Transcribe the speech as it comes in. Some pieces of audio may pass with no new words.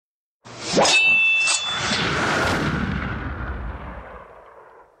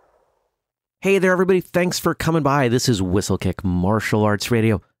Hey there, everybody. Thanks for coming by. This is Whistlekick Martial Arts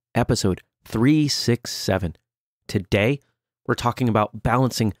Radio, episode 367. Today, we're talking about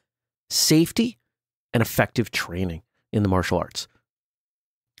balancing safety and effective training in the martial arts.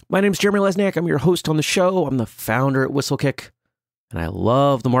 My name is Jeremy Lesniak. I'm your host on the show. I'm the founder at Whistlekick, and I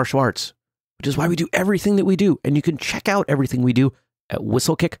love the martial arts, which is why we do everything that we do. And you can check out everything we do at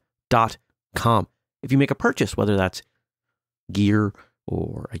whistlekick.com. If you make a purchase, whether that's gear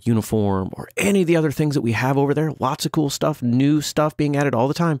or a uniform or any of the other things that we have over there, lots of cool stuff, new stuff being added all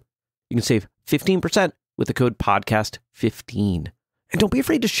the time. You can save 15% with the code podcast15. And don't be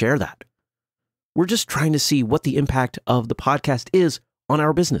afraid to share that. We're just trying to see what the impact of the podcast is on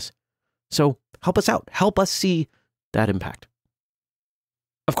our business. So help us out. Help us see that impact.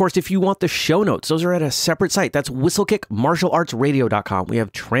 Of course, if you want the show notes, those are at a separate site. That's whistlekickmartialartsradio.com. We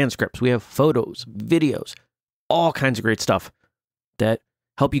have transcripts, we have photos, videos, all kinds of great stuff that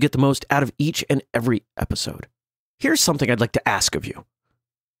help you get the most out of each and every episode. Here's something I'd like to ask of you.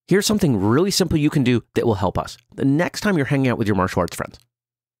 Here's something really simple you can do that will help us. The next time you're hanging out with your martial arts friends,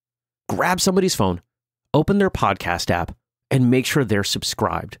 grab somebody's phone, open their podcast app, and make sure they're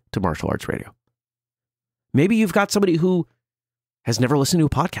subscribed to Martial Arts Radio. Maybe you've got somebody who has never listened to a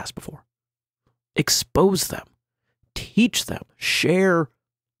podcast before. Expose them, teach them, share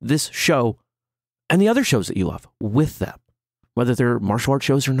this show and the other shows that you love with them, whether they're martial arts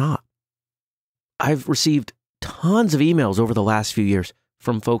shows or not. I've received tons of emails over the last few years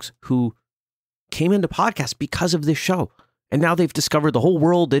from folks who came into podcasts because of this show. And now they've discovered the whole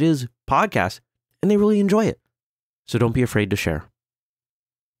world that is podcasts, and they really enjoy it. So don't be afraid to share.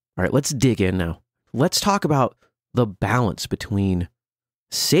 All right, let's dig in now. Let's talk about the balance between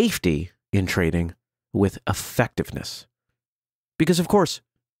safety in training with effectiveness. Because, of course,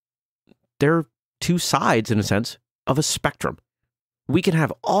 there are two sides, in a sense, of a spectrum. We can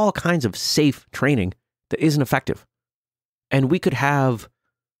have all kinds of safe training that isn't effective. And we could have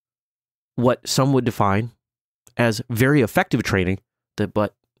what some would define as very effective training that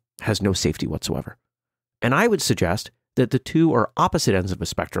but has no safety whatsoever. And I would suggest that the two are opposite ends of a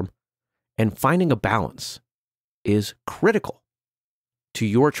spectrum, and finding a balance is critical to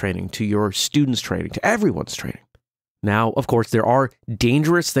your training, to your students' training, to everyone's training. Now, of course, there are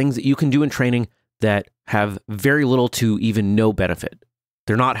dangerous things that you can do in training that have very little to even no benefit.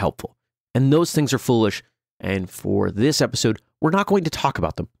 They're not helpful. And those things are foolish. And for this episode, we're not going to talk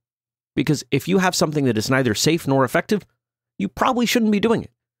about them. Because if you have something that is neither safe nor effective, you probably shouldn't be doing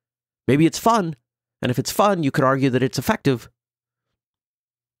it. Maybe it's fun. And if it's fun, you could argue that it's effective.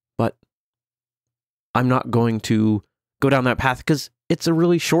 But I'm not going to go down that path because it's a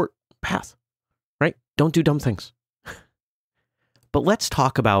really short path, right? Don't do dumb things. But let's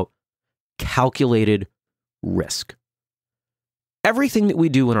talk about calculated risk. Everything that we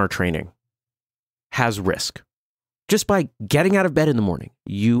do in our training has risk. Just by getting out of bed in the morning,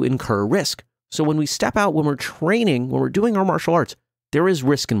 you incur risk. So when we step out, when we're training, when we're doing our martial arts, there is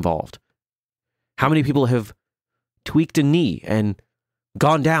risk involved. How many people have tweaked a knee and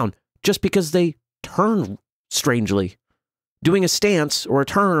gone down just because they turn strangely, doing a stance or a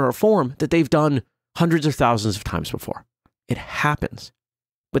turn or a form that they've done hundreds or thousands of times before? It happens.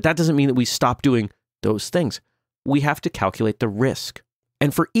 But that doesn't mean that we stop doing those things. We have to calculate the risk.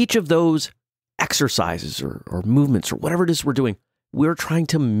 And for each of those exercises or movements or whatever it is we're doing, we're trying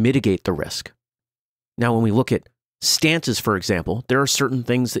to mitigate the risk. Now, when we look at stances, for example, there are certain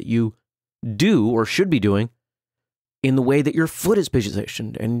things that you do or should be doing in the way that your foot is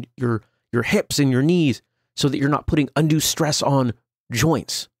positioned and your hips and your knees so that you're not putting undue stress on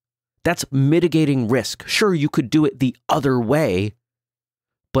joints. That's mitigating risk. Sure, you could do it the other way,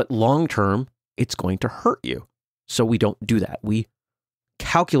 but long term, it's going to hurt you. So we don't do that. We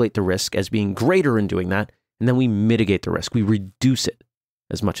calculate the risk as being greater in doing that, and then we mitigate the risk. We reduce it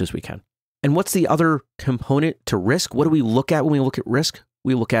as much as we can. And what's the other component to risk? What do we look at when we look at risk?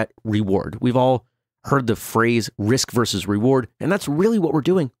 We look at reward. We've all heard the phrase risk versus reward, and that's really what we're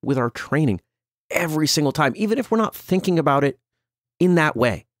doing with our training every single time, even if we're not thinking about it in that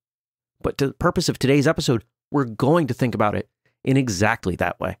way. But to the purpose of today's episode, we're going to think about it in exactly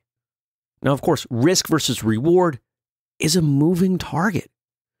that way. Now, of course, risk versus reward is a moving target.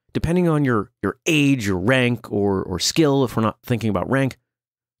 Depending on your age, your rank, or skill, if we're not thinking about rank,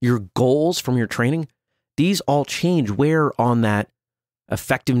 your goals from your training, these all change where on that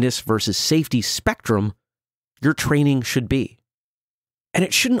effectiveness versus safety spectrum your training should be. And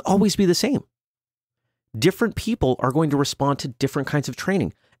it shouldn't always be the same. Different people are going to respond to different kinds of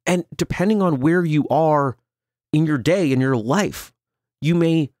training. And depending on where you are in your day, in your life, you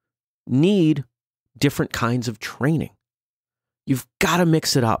may need different kinds of training. You've got to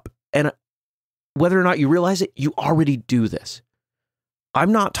mix it up. And whether or not you realize it, you already do this.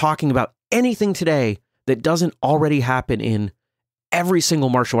 I'm not talking about anything today that doesn't already happen in every single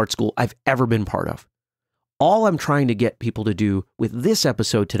martial arts school I've ever been part of. All I'm trying to get people to do with this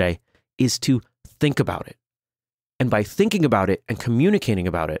episode today is to think about it. And by thinking about it and communicating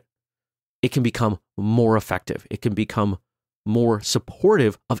about it, it can become more effective. It can become more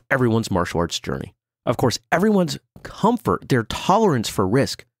supportive of everyone's martial arts journey. Of course, everyone's comfort, their tolerance for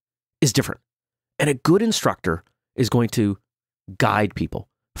risk is different. And a good instructor is going to guide people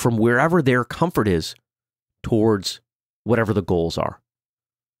from wherever their comfort is towards whatever the goals are.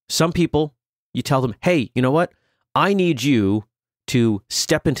 Some people, you tell them, hey, you know what? I need you to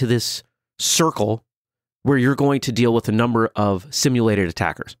step into this circle where you're going to deal with a number of simulated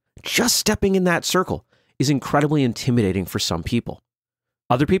attackers. Just stepping in that circle is incredibly intimidating for some people.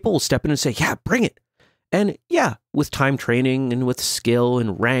 Other people will step in and say, yeah, bring it. And yeah, with time training and with skill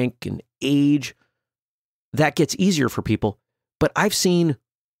and rank and age, that gets easier for people. But I've seen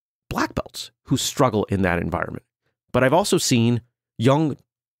black belts who struggle in that environment. But I've also seen young,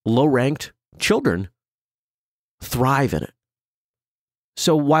 low-ranked children thrive in it.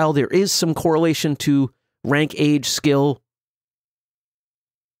 So while there is some correlation to rank, age, skill,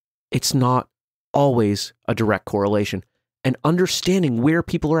 it's not always a direct correlation. And understanding where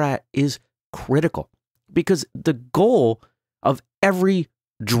people are at is critical, because the goal of every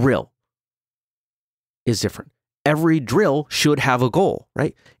drill is different. Every drill should have a goal,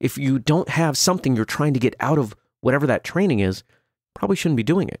 right? If you don't have something you're trying to get out of whatever that training is, probably shouldn't be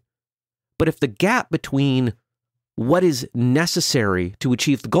doing it. But if the gap between what is necessary to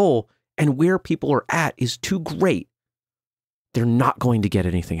achieve the goal and where people are at is too great, they're not going to get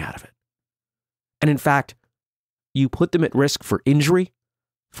anything out of it. And in fact, you put them at risk for injury,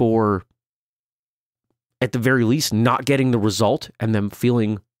 for, at the very least, not getting the result and them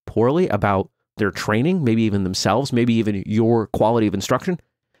feeling poorly about their training, maybe even themselves, maybe even your quality of instruction,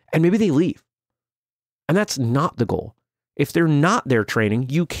 and maybe they leave. And that's not the goal. If they're not there training,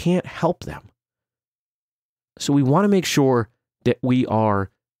 you can't help them. So we want to make sure that we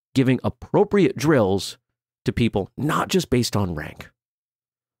are giving appropriate drills to people, not just based on rank.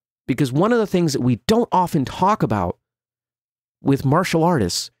 Because one of the things that we don't often talk about with martial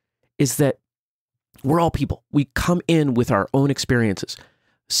artists is that we're all people. We come in with our own experiences.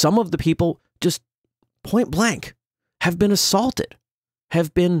 Some of the people, just point blank, have been assaulted,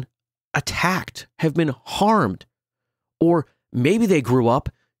 have been attacked, have been harmed, or maybe they grew up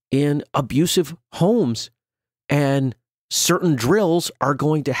in abusive homes and certain drills are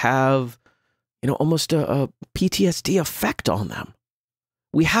going to have, almost a PTSD effect on them.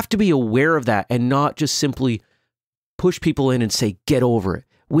 We have to be aware of that and not just simply push people in and say, get over it,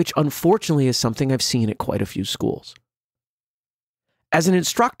 which unfortunately is something I've seen at quite a few schools. As an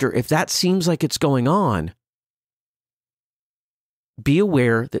instructor, if that seems like it's going on, be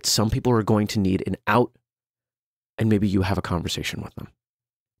aware that some people are going to need an out, and maybe you have a conversation with them.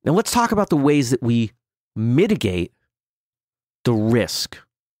 Now let's talk about the ways that we mitigate the risk.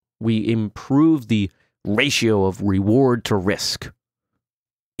 We improve the ratio of reward to risk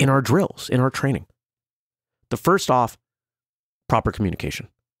in our drills, in our training. The first off, proper communication.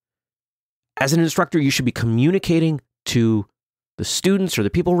 As an instructor, you should be communicating to the students or the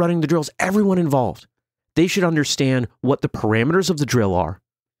people running the drills, everyone involved. They should understand what the parameters of the drill are,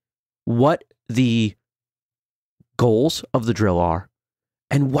 what the goals of the drill are,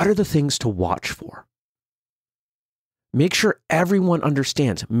 and what are the things to watch for. Make sure everyone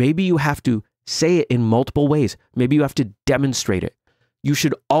understands. Maybe you have to say it in multiple ways. Maybe you have to demonstrate it. You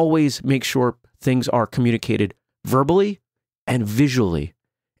should always make sure things are communicated verbally and visually.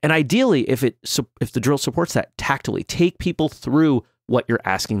 And ideally, if the drill supports that, tactily. Take people through what you're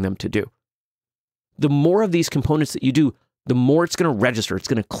asking them to do. The more of these components that you do, the more it's going to register, it's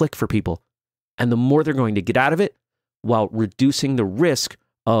going to click for people, and the more they're going to get out of it while reducing the risk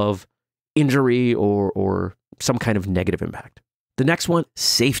of injury or some kind of negative impact. The next one,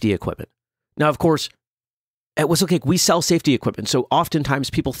 safety equipment. Now, of course, at Whistlekick, we sell safety equipment, so oftentimes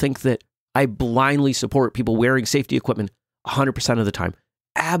people think that I blindly support people wearing safety equipment 100% of the time.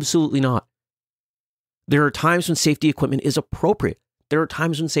 Absolutely not. There are times when safety equipment is appropriate. There are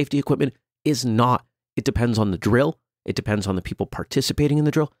times when safety equipment is not. It depends on the drill, it depends on the people participating in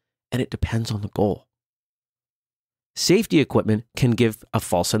the drill, and it depends on the goal. Safety equipment can give a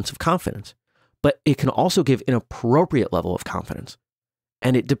false sense of confidence, but it can also give an appropriate level of confidence.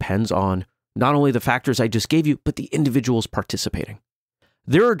 And it depends on not only the factors I just gave you, but the individuals participating.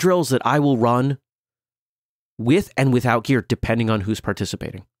 There are drills that I will run with and without gear, depending on who's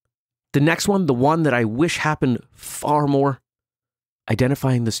participating. The next one, the one that I wish happened far more,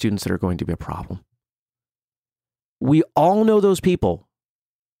 identifying the students that are going to be a problem. We all know those people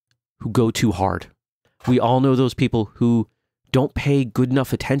who go too hard. We all know those people who don't pay good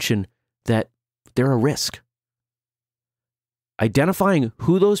enough attention that they're a risk. Identifying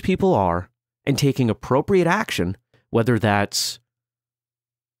who those people are and taking appropriate action, whether that's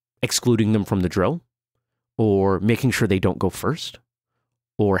excluding them from the drill, or making sure they don't go first,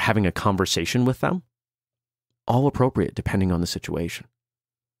 or having a conversation with them, all appropriate depending on the situation.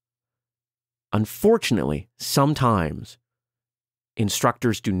 Unfortunately, sometimes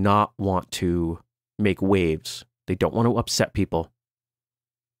instructors do not want to make waves. They don't want to upset people.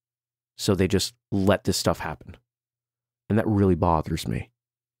 So they just let this stuff happen. And that really bothers me.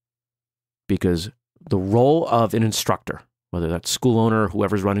 Because the role of an instructor, whether that's school owner or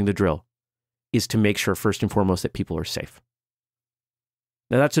whoever's running the drill, is to make sure first and foremost that people are safe.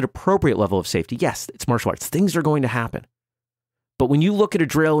 Now that's an appropriate level of safety. Yes, it's martial arts. Things are going to happen. But when you look at a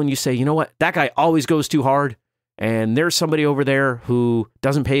drill and you say, you know what, that guy always goes too hard, and there's somebody over there who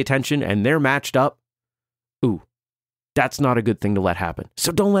doesn't pay attention and they're matched up, ooh, that's not a good thing to let happen.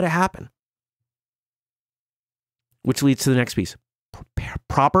 So don't let it happen. Which leads to the next piece.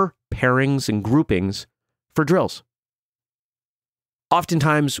 Proper pairings and groupings for drills.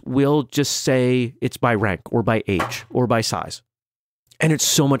 Oftentimes, we'll just say it's by rank or by age or by size. And it's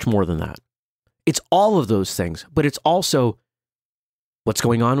so much more than that. It's all of those things, but it's also what's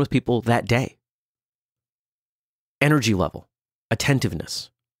going on with people that day. Energy level, attentiveness.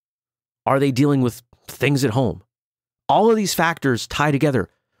 Are they dealing with things at home? All of these factors tie together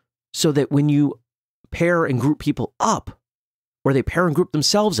so that when you pair and group people up, or they pair and group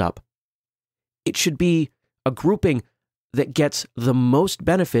themselves up, it should be a grouping that gets the most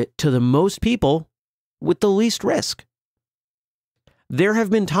benefit to the most people with the least risk. There have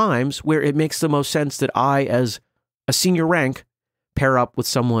been times where it makes the most sense that I, as a senior rank, pair up with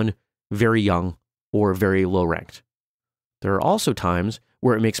someone very young or very low ranked. There are also times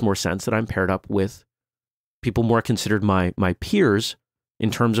where it makes more sense that I'm paired up with people more considered my peers in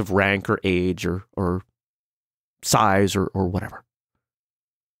terms of rank or age or size or whatever.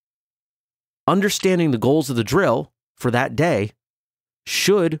 Understanding the goals of the drill for that day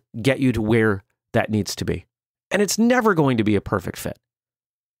should get you to where that needs to be. And it's never going to be a perfect fit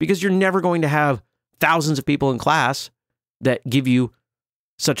because you're never going to have thousands of people in class that give you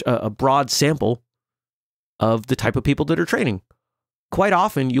such a broad sample of the type of people that are training. Quite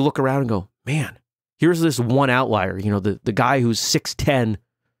often you look around and go, man, here's this one outlier, the guy who's 6'10",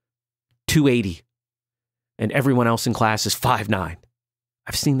 280, and everyone else in class is 5'9".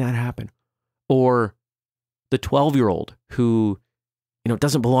 I've seen that happen. Or the 12-year-old who,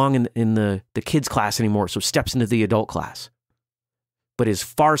 doesn't belong in the kids class anymore, so steps into the adult class, but is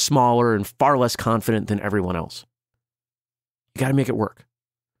far smaller and far less confident than everyone else. You got to make it work.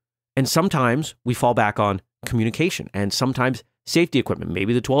 And sometimes we fall back on communication and sometimes safety equipment.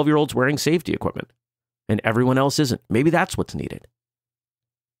 Maybe the 12-year-old's wearing safety equipment and everyone else isn't. Maybe that's what's needed.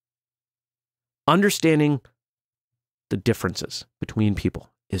 Understanding the differences between people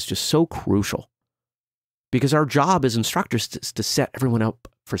is just so crucial because our job as instructors is to set everyone up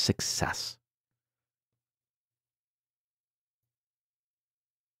for success.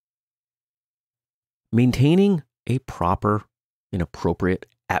 Maintaining a proper and appropriate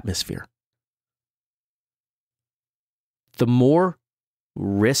atmosphere. The more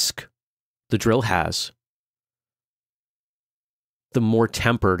risk the drill has, the more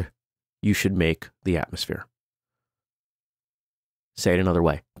tempered you should make the atmosphere. Say it another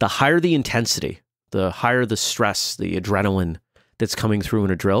way. The higher the intensity, the higher the stress, the adrenaline that's coming through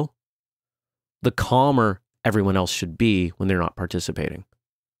in a drill, the calmer everyone else should be when they're not participating.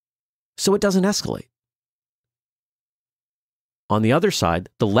 So it doesn't escalate. On the other side,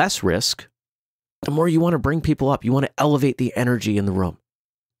 the less risk, the more you want to bring people up. You want to elevate the energy in the room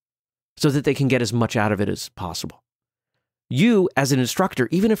so that they can get as much out of it as possible. You, as an instructor,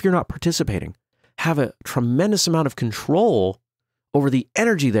 even if you're not participating, have a tremendous amount of control over the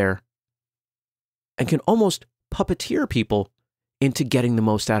energy there and can almost puppeteer people into getting the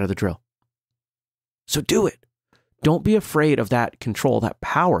most out of the drill. So do it. Don't be afraid of that control, that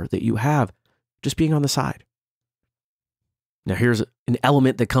power that you have just being on the side. Now, here's an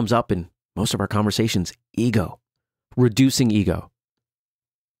element that comes up in most of our conversations: ego, reducing ego.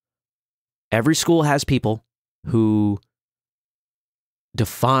 Every school has people who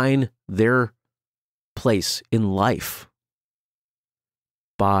define their place in life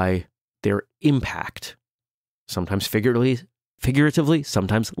by their impact, sometimes figuratively,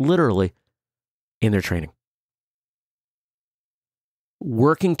 sometimes literally, in their training.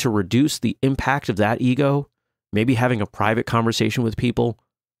 Working to reduce the impact of that ego, maybe having a private conversation with people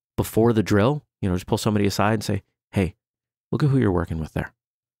before the drill, just pull somebody aside and say, hey, look at who you're working with there.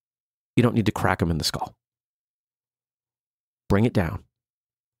 You don't need to crack them in the skull. Bring it down.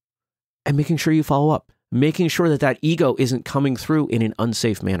 And making sure you follow up, making sure that that ego isn't coming through in an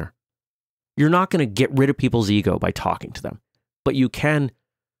unsafe manner. You're not going to get rid of people's ego by talking to them, but you can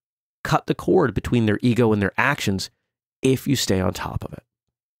cut the cord between their ego and their actions if you stay on top of it.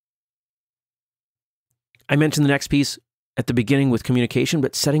 I mentioned the next piece at the beginning with communication,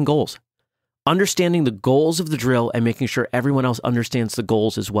 but setting goals. Understanding the goals of the drill and making sure everyone else understands the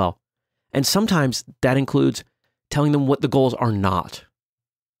goals as well. And sometimes that includes telling them what the goals are not.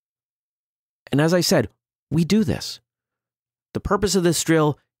 And as I said, we do this. The purpose of this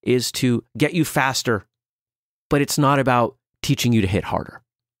drill is to get you faster, but it's not about teaching you to hit harder.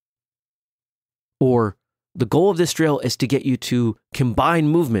 Or the goal of this drill is to get you to combine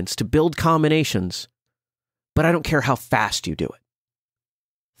movements, to build combinations, but I don't care how fast you do it.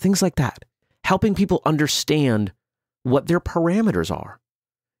 Things like that. Helping people understand what their parameters are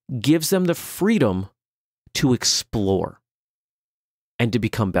gives them the freedom to explore and to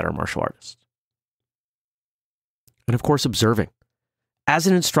become better martial artists. And of course, observing. As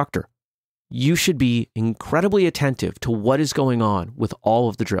an instructor, you should be incredibly attentive to what is going on with all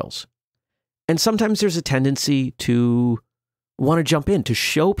of the drills. And sometimes there's a tendency to want to jump in to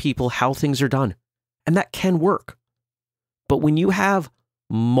show people how things are done. And that can work. But when you have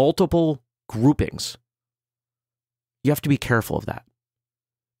multiple groupings, you have to be careful of that.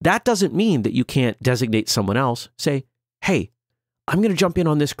 That doesn't mean that you can't designate someone else. Say, hey, I'm going to jump in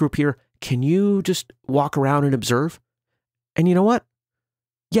on this group here. Can you just walk around and observe? And you know what?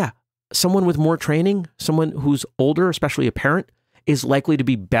 Yeah, someone with more training, someone who's older, especially a parent, is likely to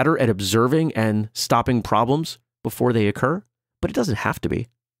be better at observing and stopping problems before they occur, but it doesn't have to be.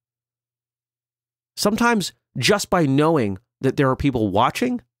 Sometimes just by knowing that there are people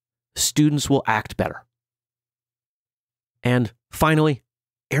watching, students will act better. And finally,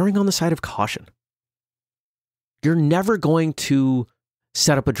 erring on the side of caution. You're never going to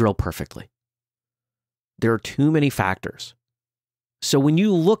set up a drill perfectly. There are too many factors. So when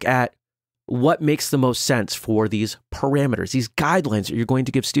you look at what makes the most sense for these parameters, these guidelines that you're going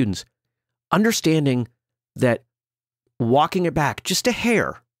to give students, understanding that walking it back just a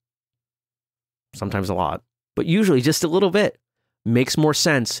hair, sometimes a lot, but usually just a little bit, makes more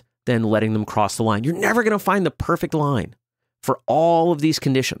sense than letting them cross the line. You're never going to find the perfect line for all of these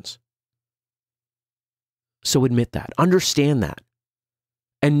conditions. So admit that, understand that,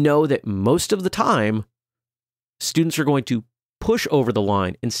 and know that most of the time, students are going to push over the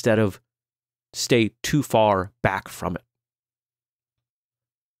line instead of stay too far back from it.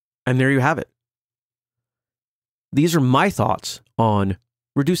 And there you have it. These are my thoughts on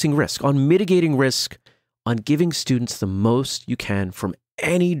reducing risk, on mitigating risk, on giving students the most you can from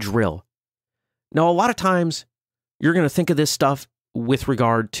any drill. Now, a lot of times, you're going to think of this stuff with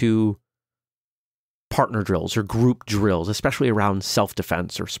regard to partner drills or group drills, especially around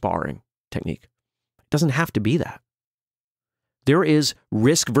self-defense or sparring technique. It doesn't have to be that. There is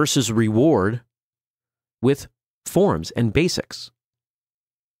risk versus reward with forms and basics.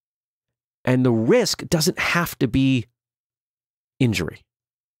 And the risk doesn't have to be injury.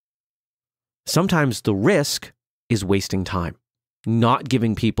 Sometimes the risk is wasting time, not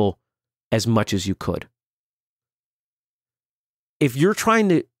giving people as much as you could. If you're trying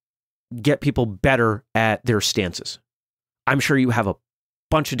to get people better at their stances, I'm sure you have a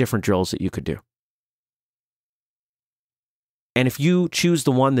bunch of different drills that you could do. And if you choose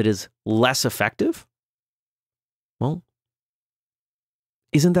the one that is less effective, well,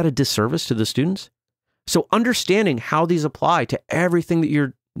 isn't that a disservice to the students? So understanding how these apply to everything that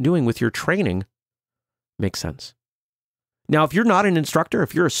you're doing with your training makes sense. Now, if you're not an instructor,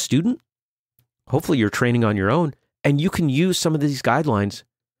 if you're a student, hopefully you're training on your own, and you can use some of these guidelines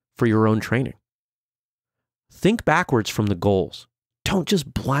for your own training. Think backwards from the goals. Don't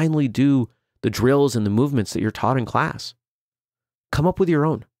just blindly do the drills and the movements that you're taught in class. Come up with your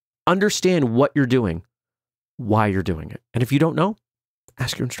own. Understand what you're doing, why you're doing it. And if you don't know,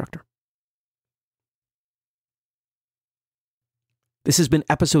 ask your instructor. This has been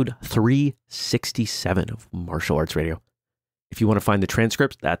episode 367 of Martial Arts Radio. If you want to find the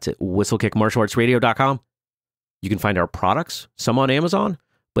transcripts, that's at whistlekickmartialartsradio.com. You can find our products, some on Amazon,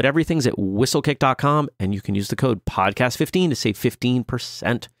 but everything's at whistlekick.com, and you can use the code podcast15 to save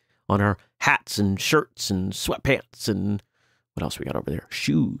 15% on our hats and shirts and sweatpants and what else we got over there?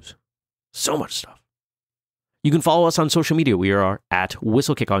 Shoes. So much stuff. You can follow us on social media. We are at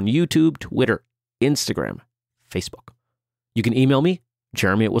Whistlekick on YouTube, Twitter, Instagram, Facebook. You can email me,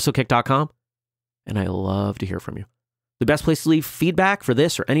 jeremy@whistlekick.com, and I love to hear from you. The best place to leave feedback for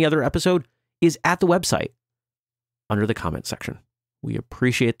this or any other episode is at the website. under the comment section. We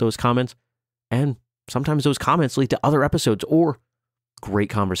appreciate those comments, and sometimes those comments lead to other episodes or great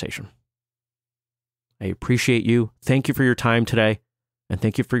conversation. I appreciate you. Thank you for your time today, and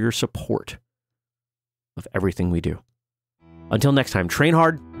thank you for your support of everything we do. Until next time, train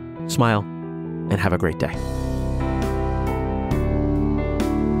hard, smile, and have a great day.